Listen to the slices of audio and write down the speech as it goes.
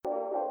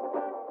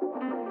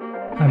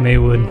Hi,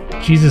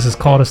 Maywood. Jesus has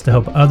called us to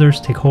help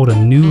others take hold of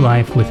new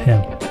life with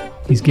Him.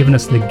 He's given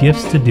us the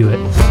gifts to do it.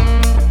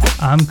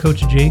 I'm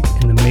Coach Jake,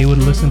 and the Maywood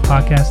Listen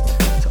podcast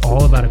is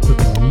all about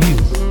equipping you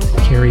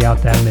to carry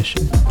out that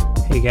mission.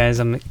 Hey guys,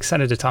 I'm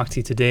excited to talk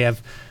to you today.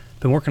 I've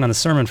been working on the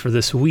sermon for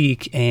this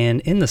week, and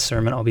in the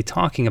sermon I'll be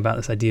talking about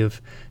this idea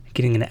of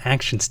getting an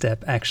action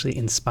step actually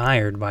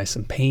inspired by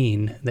some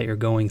pain that you're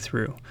going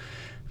through.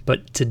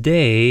 But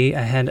today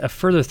I had a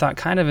further thought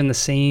kind of in the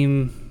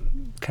same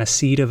kind of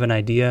seed of an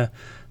idea,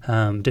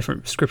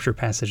 different scripture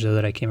passage though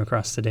that I came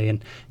across today.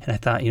 And I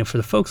thought, for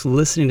the folks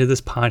listening to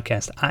this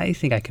podcast, I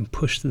think I can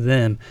push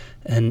them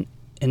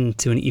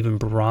into an even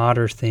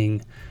broader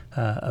thing,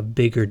 a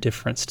bigger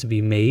difference to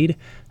be made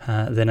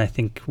than I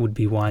think would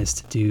be wise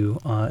to do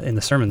in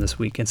the sermon this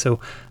week. And so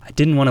I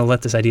didn't want to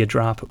let this idea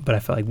drop, but I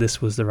felt like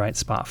this was the right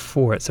spot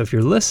for it. So if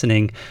you're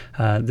listening,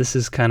 this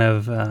is kind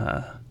of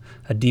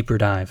a deeper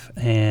dive,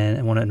 and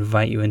I want to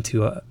invite you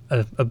into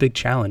a big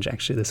challenge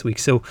actually this week.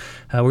 So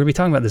we're going to be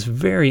talking about this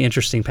very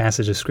interesting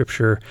passage of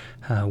scripture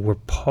where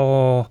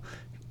Paul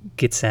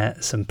gets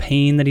at some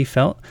pain that he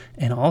felt,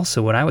 and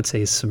also what I would say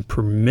is some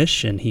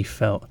permission he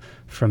felt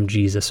from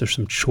Jesus, or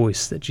some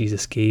choice that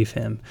Jesus gave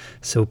him.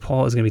 So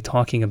Paul is going to be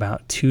talking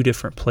about two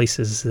different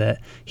places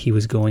that he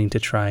was going to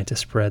try to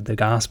spread the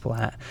gospel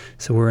at.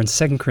 So we're in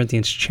 2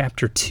 Corinthians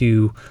chapter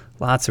 2.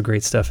 Lots of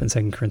great stuff in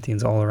 2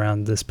 Corinthians all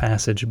around this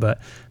passage, but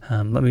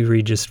let me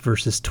read just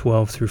verses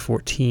 12 through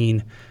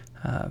 14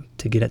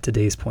 to get at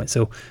today's point.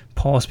 So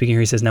Paul speaking here,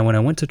 he says, "Now when I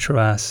went to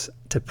Troas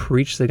to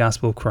preach the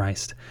gospel of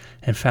Christ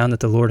and found that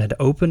the Lord had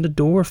opened a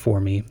door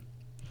for me,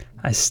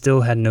 I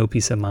still had no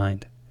peace of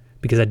mind,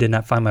 because I did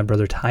not find my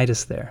brother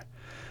Titus there.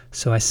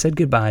 So I said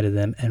goodbye to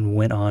them and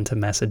went on to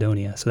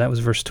Macedonia." So that was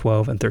verse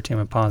 12 and 13. I'm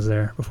going to pause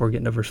there before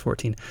getting to verse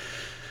 14.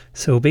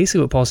 So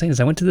basically what Paul's saying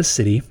is, I went to the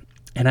city,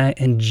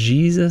 and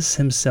Jesus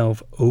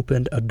himself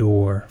opened a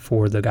door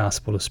for the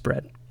gospel to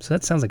spread. So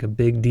that sounds like a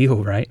big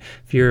deal, right?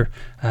 If you're,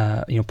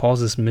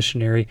 Paul's this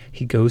missionary,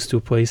 he goes to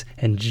a place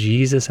and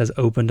Jesus has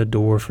opened a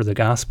door for the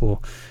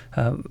gospel.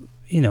 A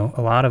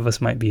lot of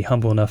us might be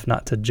humble enough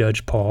not to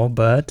judge Paul,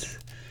 but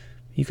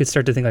you could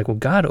start to think like, well,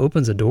 God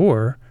opens a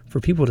door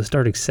for people to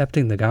start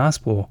accepting the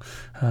gospel.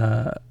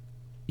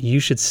 You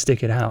should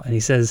stick it out. And he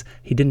says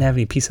he didn't have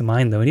any peace of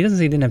mind, though. And he doesn't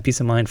say he didn't have peace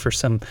of mind for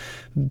some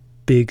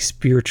big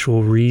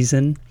spiritual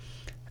reason.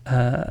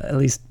 At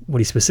least what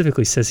he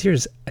specifically says here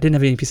is, I didn't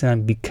have any peace of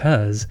mind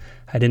because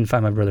I didn't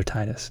find my brother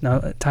Titus. Now,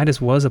 Titus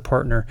was a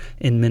partner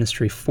in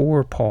ministry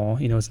for Paul.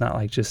 It's not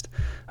like just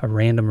a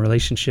random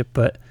relationship,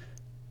 but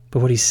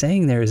what he's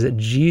saying there is that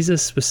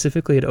Jesus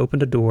specifically had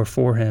opened a door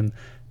for him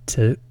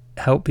to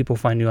help people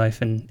find new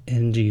life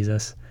in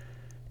Jesus.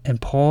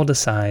 And Paul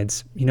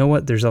decides, you know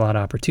what, there's a lot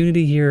of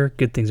opportunity here,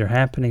 good things are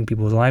happening,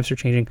 people's lives are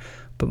changing,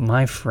 but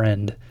my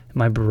friend,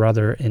 my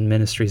brother in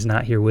ministry is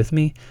not here with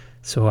me,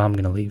 so I'm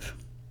going to leave.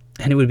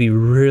 And it would be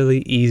really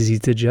easy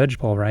to judge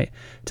Paul, right?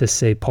 To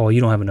say, Paul,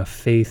 you don't have enough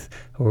faith,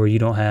 or you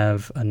don't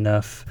have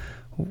enough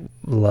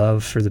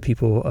love for the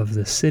people of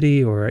the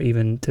city, or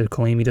even to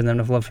claim he doesn't have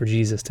enough love for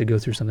Jesus to go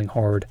through something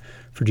hard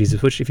for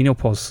Jesus, which if you know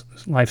Paul's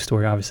life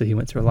story, obviously he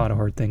went through a lot of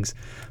hard things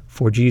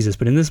for Jesus.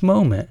 But in this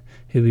moment,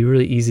 it would be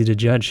really easy to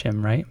judge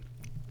him, right?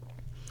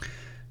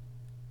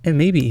 And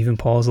maybe even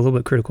Paul is a little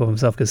bit critical of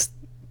himself, because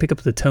pick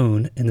up the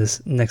tone in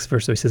this next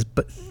verse where he says,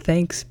 "But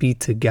thanks be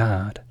to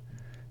God,"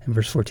 in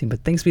verse 14,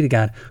 "But thanks be to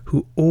God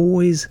who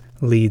always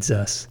leads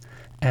us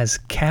as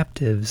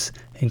captives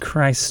in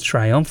Christ's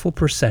triumphal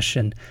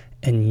procession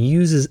and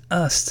uses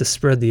us to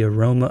spread the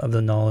aroma of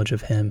the knowledge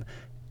of him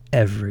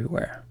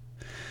everywhere."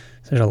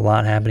 So there's a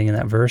lot happening in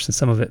that verse, and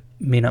some of it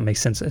may not make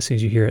sense as soon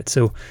as you hear it.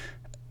 So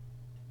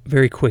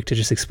very quick to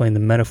just explain the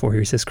metaphor here.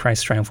 He says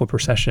Christ's triumphal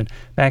procession.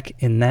 Back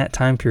in that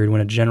time period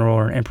when a general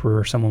or an emperor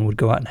or someone would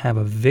go out and have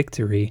a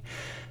victory,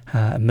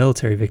 a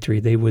military victory,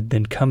 they would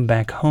then come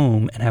back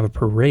home and have a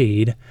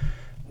parade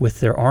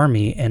with their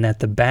army, and at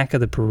the back of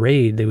the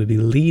parade they would be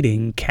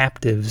leading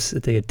captives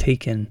that they had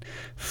taken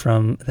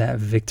from that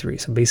victory.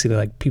 So basically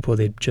like people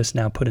they'd just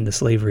now put into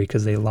slavery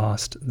because they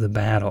lost the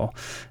battle,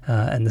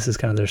 and this is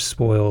kind of their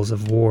spoils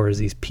of war, is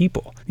these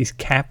people, these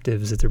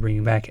captives that they're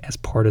bringing back as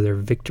part of their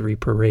victory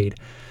parade.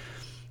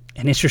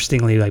 And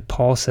interestingly, like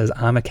Paul says,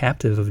 I'm a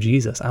captive of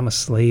Jesus. I'm a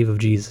slave of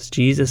Jesus.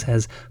 Jesus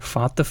has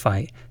fought the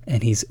fight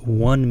and he's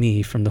won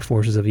me from the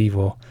forces of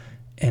evil,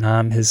 and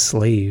I'm his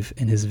slave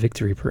in his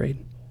victory parade.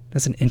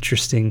 That's an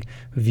interesting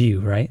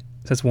view, right?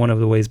 That's one of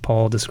the ways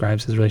Paul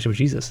describes his relationship with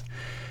Jesus.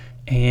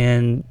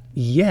 And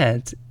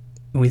yet,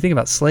 when we think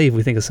about slave,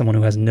 we think of someone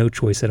who has no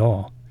choice at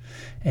all.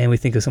 And we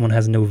think of someone who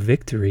has no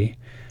victory.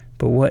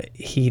 But what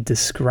he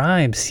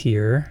describes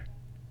here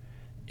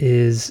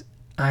is,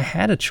 I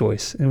had a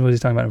choice. And what he's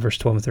talking about in verse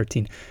 12 and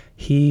 13.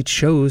 He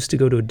chose to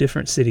go to a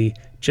different city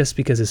just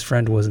because his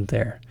friend wasn't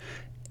there.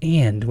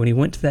 And when he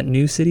went to that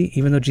new city,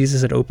 even though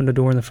Jesus had opened a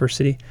door in the first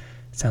city,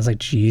 it sounds like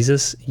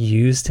Jesus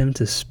used him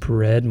to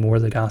spread more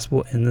of the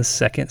gospel in the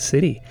second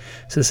city.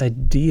 So this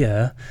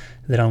idea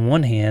that on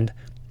one hand,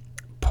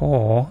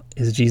 Paul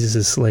is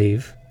Jesus'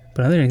 slave,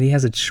 but on the other hand, he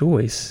has a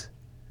choice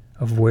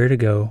of where to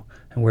go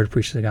and where to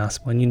preach the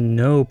gospel. And you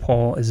know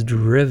Paul is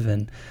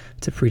driven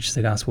to preach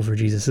the gospel for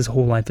Jesus. His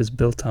whole life is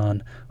built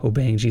on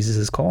obeying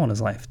Jesus' call in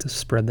his life to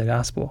spread the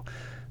gospel.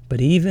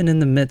 But even in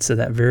the midst of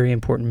that very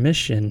important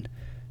mission,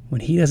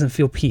 when he doesn't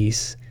feel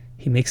peace,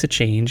 he makes a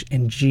change,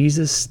 and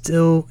Jesus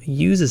still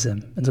uses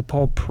him. And so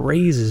Paul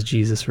praises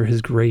Jesus for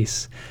his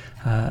grace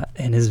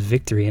and his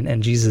victory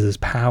and Jesus'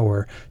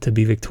 power to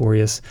be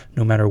victorious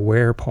no matter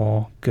where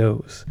Paul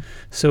goes.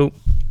 So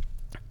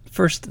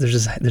first,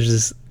 there's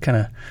this kind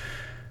of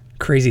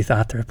crazy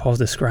thought there. Paul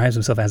describes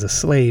himself as a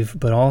slave,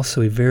 but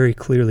also he very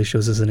clearly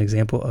shows us an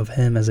example of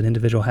him as an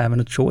individual having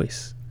a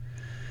choice.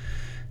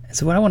 And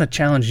so what I want to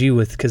challenge you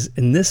with, because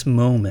in this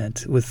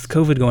moment, with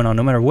COVID going on,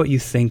 no matter what you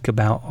think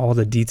about all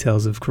the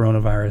details of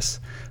coronavirus,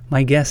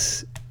 my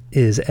guess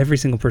is every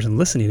single person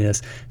listening to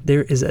this,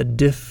 there is a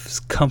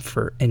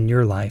discomfort in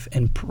your life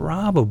and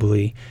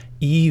probably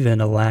even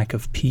a lack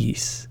of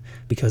peace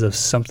because of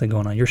something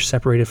going on. You're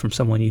separated from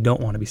someone you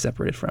don't want to be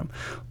separated from,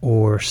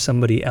 or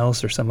somebody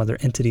else or some other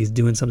entity is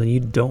doing something you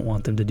don't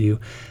want them to do,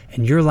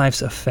 and your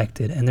life's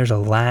affected, and there's a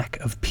lack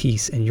of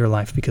peace in your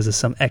life because of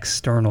some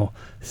external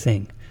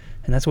thing.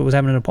 And that's what was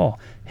happening to Paul.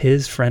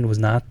 His friend was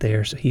not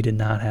there, so he did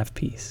not have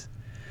peace.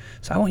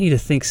 So I want you to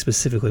think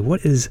specifically,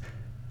 what is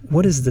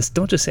this?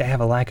 Don't just say I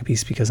have a lack of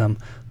peace because I'm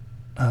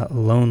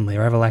lonely,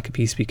 or I have a lack of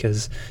peace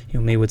because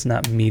Maywood's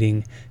not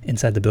meeting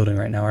inside the building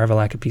right now, or I have a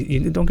lack of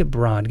peace. Don't get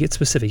broad, get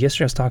specific.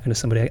 Yesterday I was talking to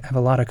somebody. I have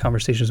a lot of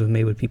conversations with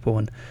Maywood people,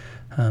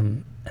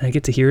 and I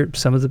get to hear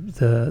some of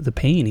the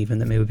pain even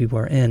that Maywood people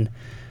are in.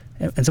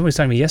 And somebody was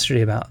talking to me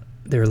yesterday about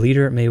their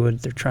leader at Maywood.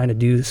 They're trying to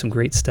do some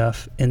great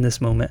stuff in this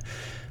moment.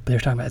 But they're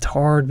talking about it's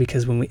hard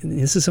because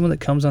this is someone that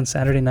comes on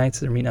Saturday nights,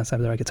 they're meeting outside,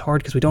 but they're like, it's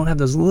hard because we don't have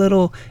those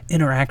little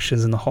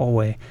interactions in the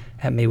hallway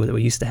at Maywood that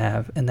we used to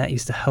have. And that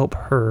used to help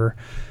her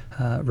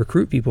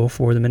recruit people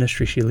for the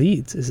ministry she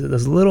leads. Is that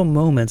those little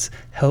moments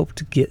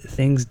helped get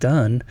things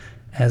done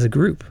as a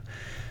group.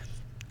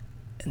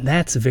 And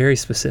that's very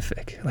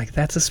specific. Like,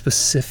 that's a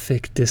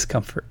specific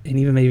discomfort and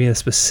even maybe a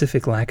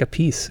specific lack of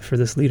peace for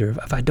this leader.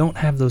 If I don't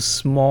have those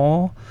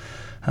small,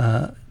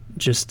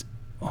 just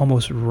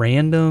almost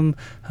random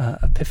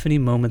epiphany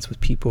moments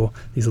with people,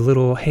 these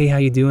little, hey, how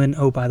you doing?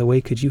 Oh, by the way,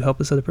 could you help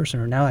this other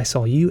person? Or now I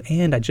saw you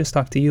and I just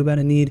talked to you about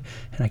a need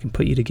and I can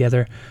put you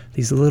together.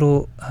 These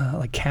little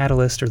like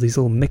catalyst or these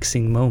little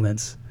mixing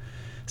moments.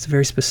 It's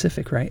very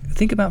specific, right?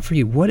 Think about for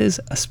you, what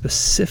is a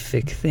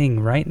specific thing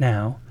right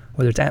now,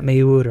 whether it's at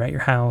Maywood or at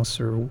your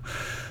house or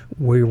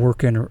where you're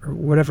working or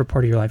whatever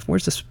part of your life,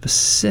 where's the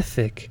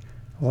specific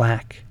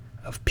lack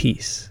of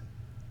peace?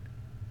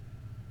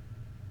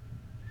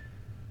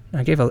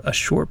 I gave a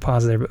short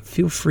pause there, but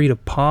feel free to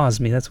pause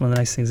me. That's one of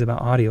the nice things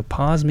about audio.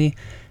 Pause me,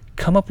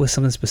 come up with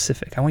something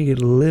specific. I want you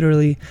to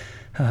literally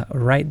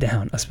write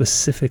down a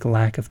specific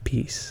lack of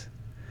peace.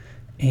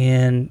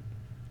 And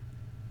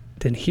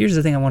then here's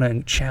the thing I want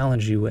to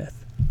challenge you with.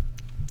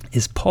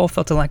 Is Paul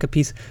felt a lack of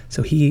peace,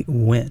 so he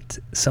went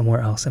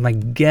somewhere else. And my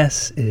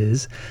guess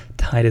is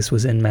Titus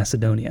was in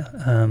Macedonia.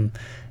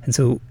 And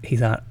so he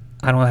thought,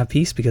 I don't have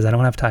peace because I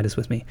don't have Titus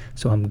with me,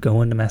 so I'm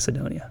going to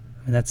Macedonia.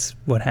 I mean, that's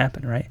what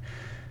happened, right?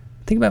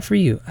 Think about for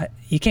you.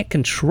 You can't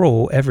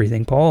control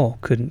everything. Paul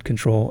couldn't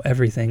control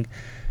everything,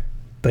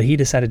 but he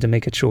decided to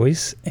make a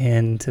choice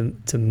and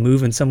to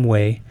move in some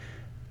way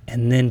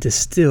and then to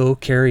still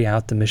carry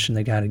out the mission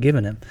that God had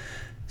given him.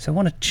 So I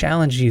want to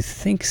challenge you,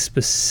 think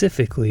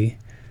specifically,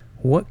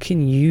 what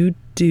can you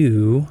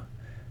do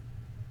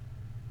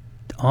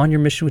on your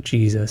mission with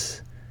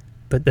Jesus?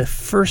 But the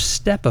first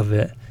step of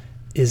it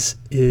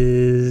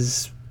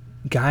is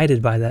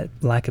guided by that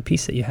lack of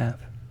peace that you have.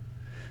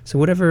 So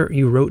whatever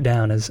you wrote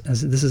down as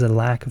this is a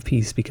lack of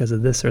peace because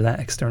of this or that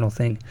external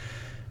thing,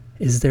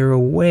 is there a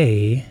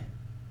way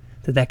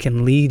that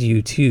can lead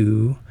you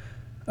to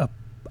an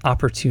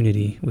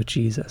opportunity with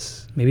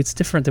Jesus? Maybe it's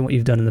different than what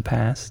you've done in the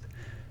past.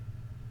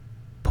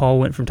 Paul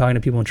went from talking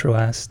to people in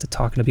Troas to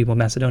talking to people in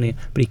Macedonia,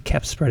 but he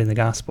kept spreading the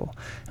gospel.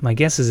 And my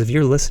guess is if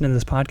you're listening to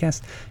this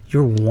podcast,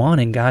 you're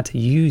wanting God to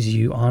use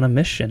you on a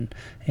mission.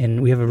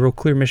 And we have a real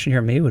clear mission here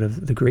at Maywood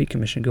of the Great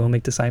Commission, go and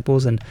make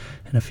disciples, and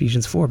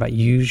Ephesians 4 about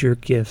use your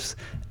gifts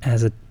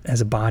as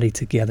a body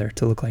together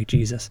to look like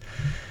Jesus.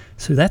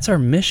 So that's our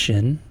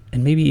mission,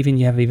 and maybe even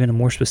you have even a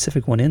more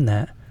specific one in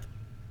that.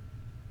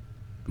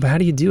 But how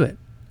do you do it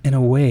in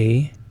a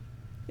way?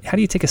 How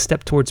do you take a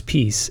step towards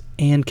peace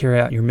and carry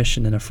out your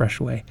mission in a fresh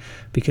way?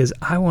 Because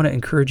I want to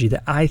encourage you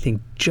that I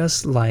think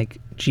just like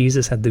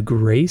Jesus had the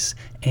grace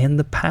and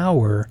the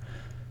power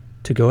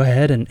to go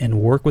ahead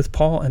and work with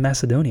Paul in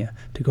Macedonia,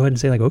 to go ahead and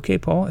say like, okay,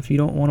 Paul, if you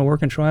don't want to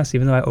work in Troas,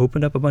 even though I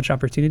opened up a bunch of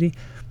opportunity,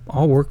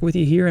 I'll work with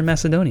you here in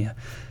Macedonia.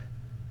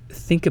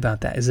 Think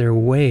about that. Is there a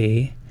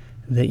way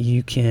that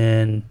you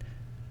can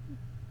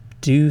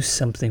do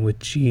something with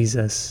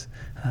Jesus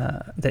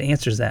that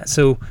answers that?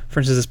 So, for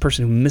instance, this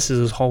person who misses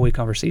those hallway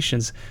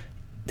conversations,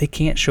 they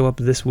can't show up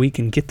this week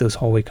and get those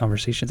hallway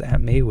conversations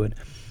at Maywood.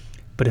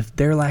 But if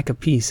their lack of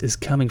peace is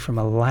coming from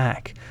a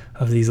lack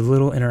of these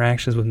little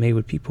interactions with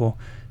Maywood people,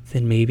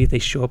 then maybe they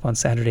show up on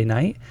Saturday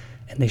night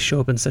and they show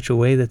up in such a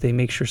way that they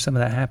make sure some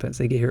of that happens.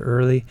 They get here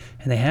early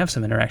and they have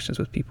some interactions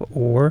with people,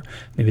 or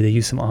maybe they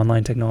use some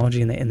online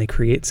technology and they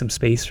create some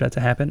space for that to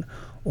happen.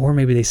 Or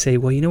maybe they say,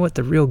 well, you know what,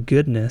 the real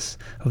goodness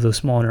of those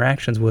small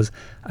interactions was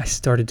I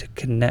started to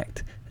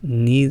connect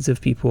needs of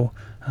people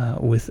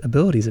with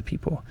abilities of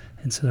people.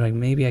 And so they're like,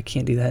 maybe I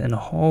can't do that in a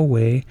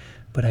hallway,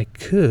 but I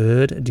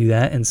could do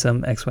that in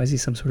some XYZ,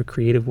 some sort of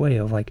creative way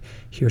of like,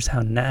 here's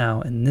how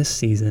now in this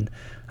season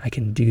I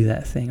can do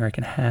that thing, or I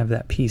can have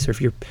that peace. Or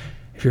if your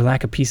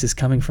lack of peace is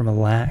coming from a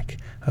lack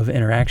of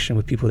interaction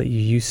with people that you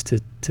used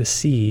to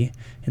see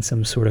in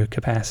some sort of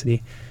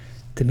capacity,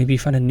 then maybe you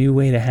find a new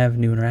way to have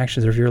new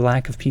interactions. Or if your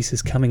lack of peace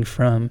is coming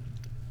from,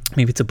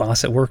 maybe it's a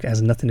boss at work, it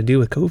has nothing to do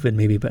with COVID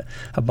maybe, but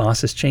a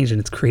boss has changed and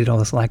it's created all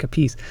this lack of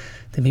peace,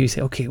 then maybe you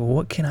say, okay, well,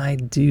 what can I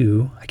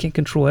do? I can't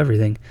control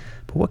everything,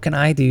 but what can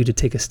I do to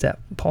take a step?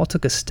 Paul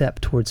took a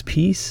step towards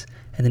peace,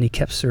 and then he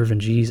kept serving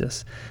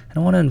Jesus. And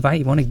I want to invite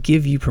you, I want to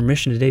give you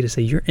permission today to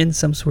say, you're in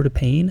some sort of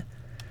pain,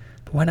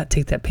 but why not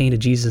take that pain to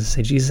Jesus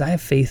and say, Jesus, I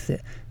have faith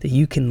that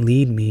you can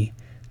lead me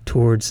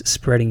towards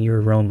spreading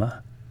your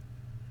aroma,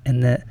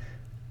 and that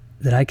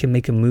I can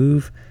make a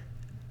move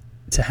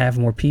to have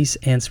more peace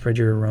and spread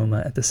your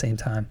aroma at the same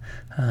time.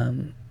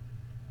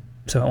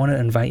 So I want to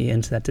invite you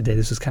into that today.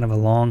 This is kind of a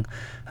long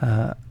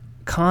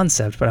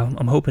concept, but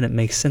I'm hoping it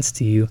makes sense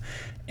to you.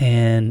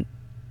 And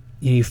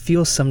you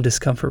feel some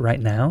discomfort right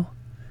now,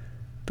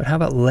 but how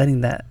about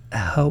letting that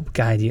help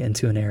guide you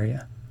into an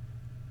area?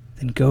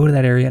 Then go to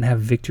that area and have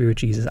victory with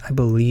Jesus. I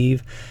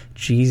believe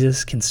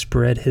Jesus can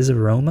spread his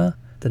aroma,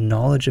 the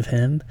knowledge of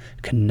him,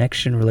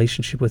 connection,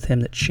 relationship with him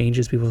that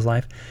changes people's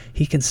life.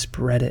 He can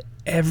spread it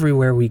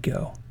everywhere we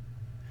go.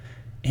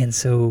 And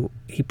so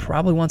he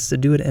probably wants to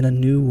do it in a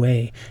new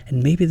way.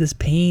 And maybe this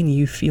pain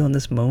you feel in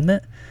this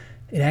moment,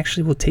 it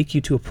actually will take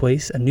you to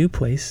a new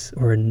place,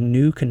 or a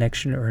new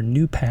connection, or a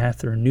new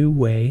path, or a new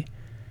way.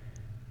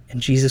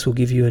 And Jesus will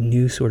give you a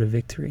new sort of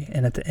victory.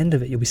 And at the end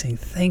of it, you'll be saying,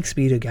 thanks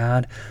be to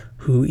God,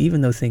 who,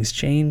 even though things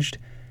changed,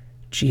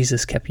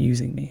 Jesus kept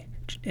using me.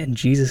 And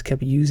Jesus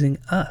kept using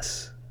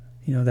us.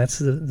 That's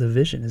the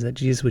vision, is that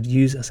Jesus would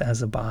use us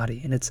as a body.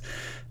 And it's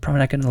probably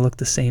not going to look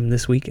the same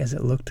this week as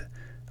it looked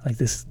like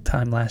this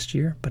time last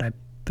year, but I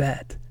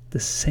bet the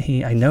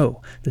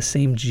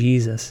same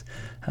Jesus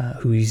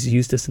who's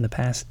used us in the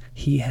past,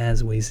 he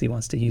has ways he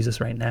wants to use us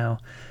right now.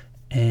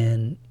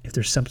 And if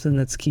there's something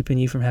that's keeping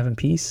you from having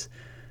peace,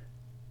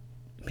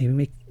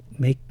 maybe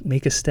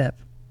make a step,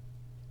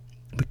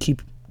 but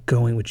keep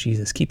going with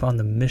Jesus. Keep on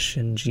the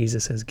mission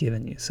Jesus has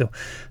given you. So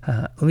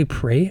let me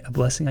pray a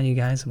blessing on you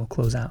guys, and we'll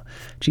close out.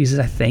 Jesus,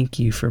 I thank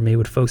you for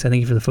Maywood folks. I thank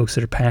you for the folks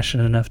that are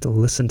passionate enough to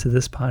listen to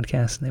this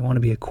podcast, and they want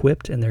to be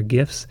equipped in their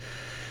gifts.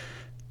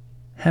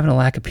 Having a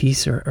lack of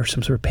peace or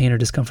some sort of pain or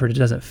discomfort, it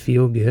doesn't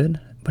feel good,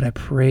 but I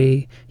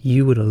pray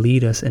you would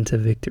lead us into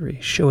victory.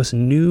 Show us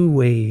new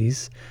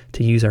ways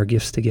to use our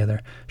gifts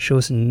together. Show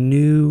us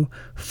new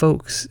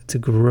folks to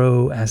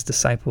grow as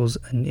disciples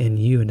in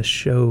you and to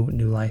show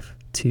new life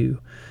too.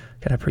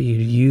 God, I pray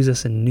you'd use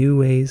us in new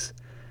ways.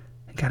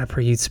 And God, I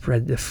pray you'd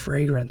spread the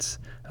fragrance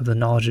of the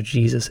knowledge of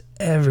Jesus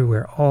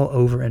everywhere, all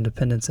over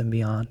Independence and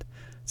beyond.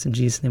 It's in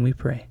Jesus' name we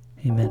pray.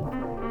 Amen.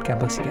 God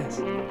bless you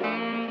guys.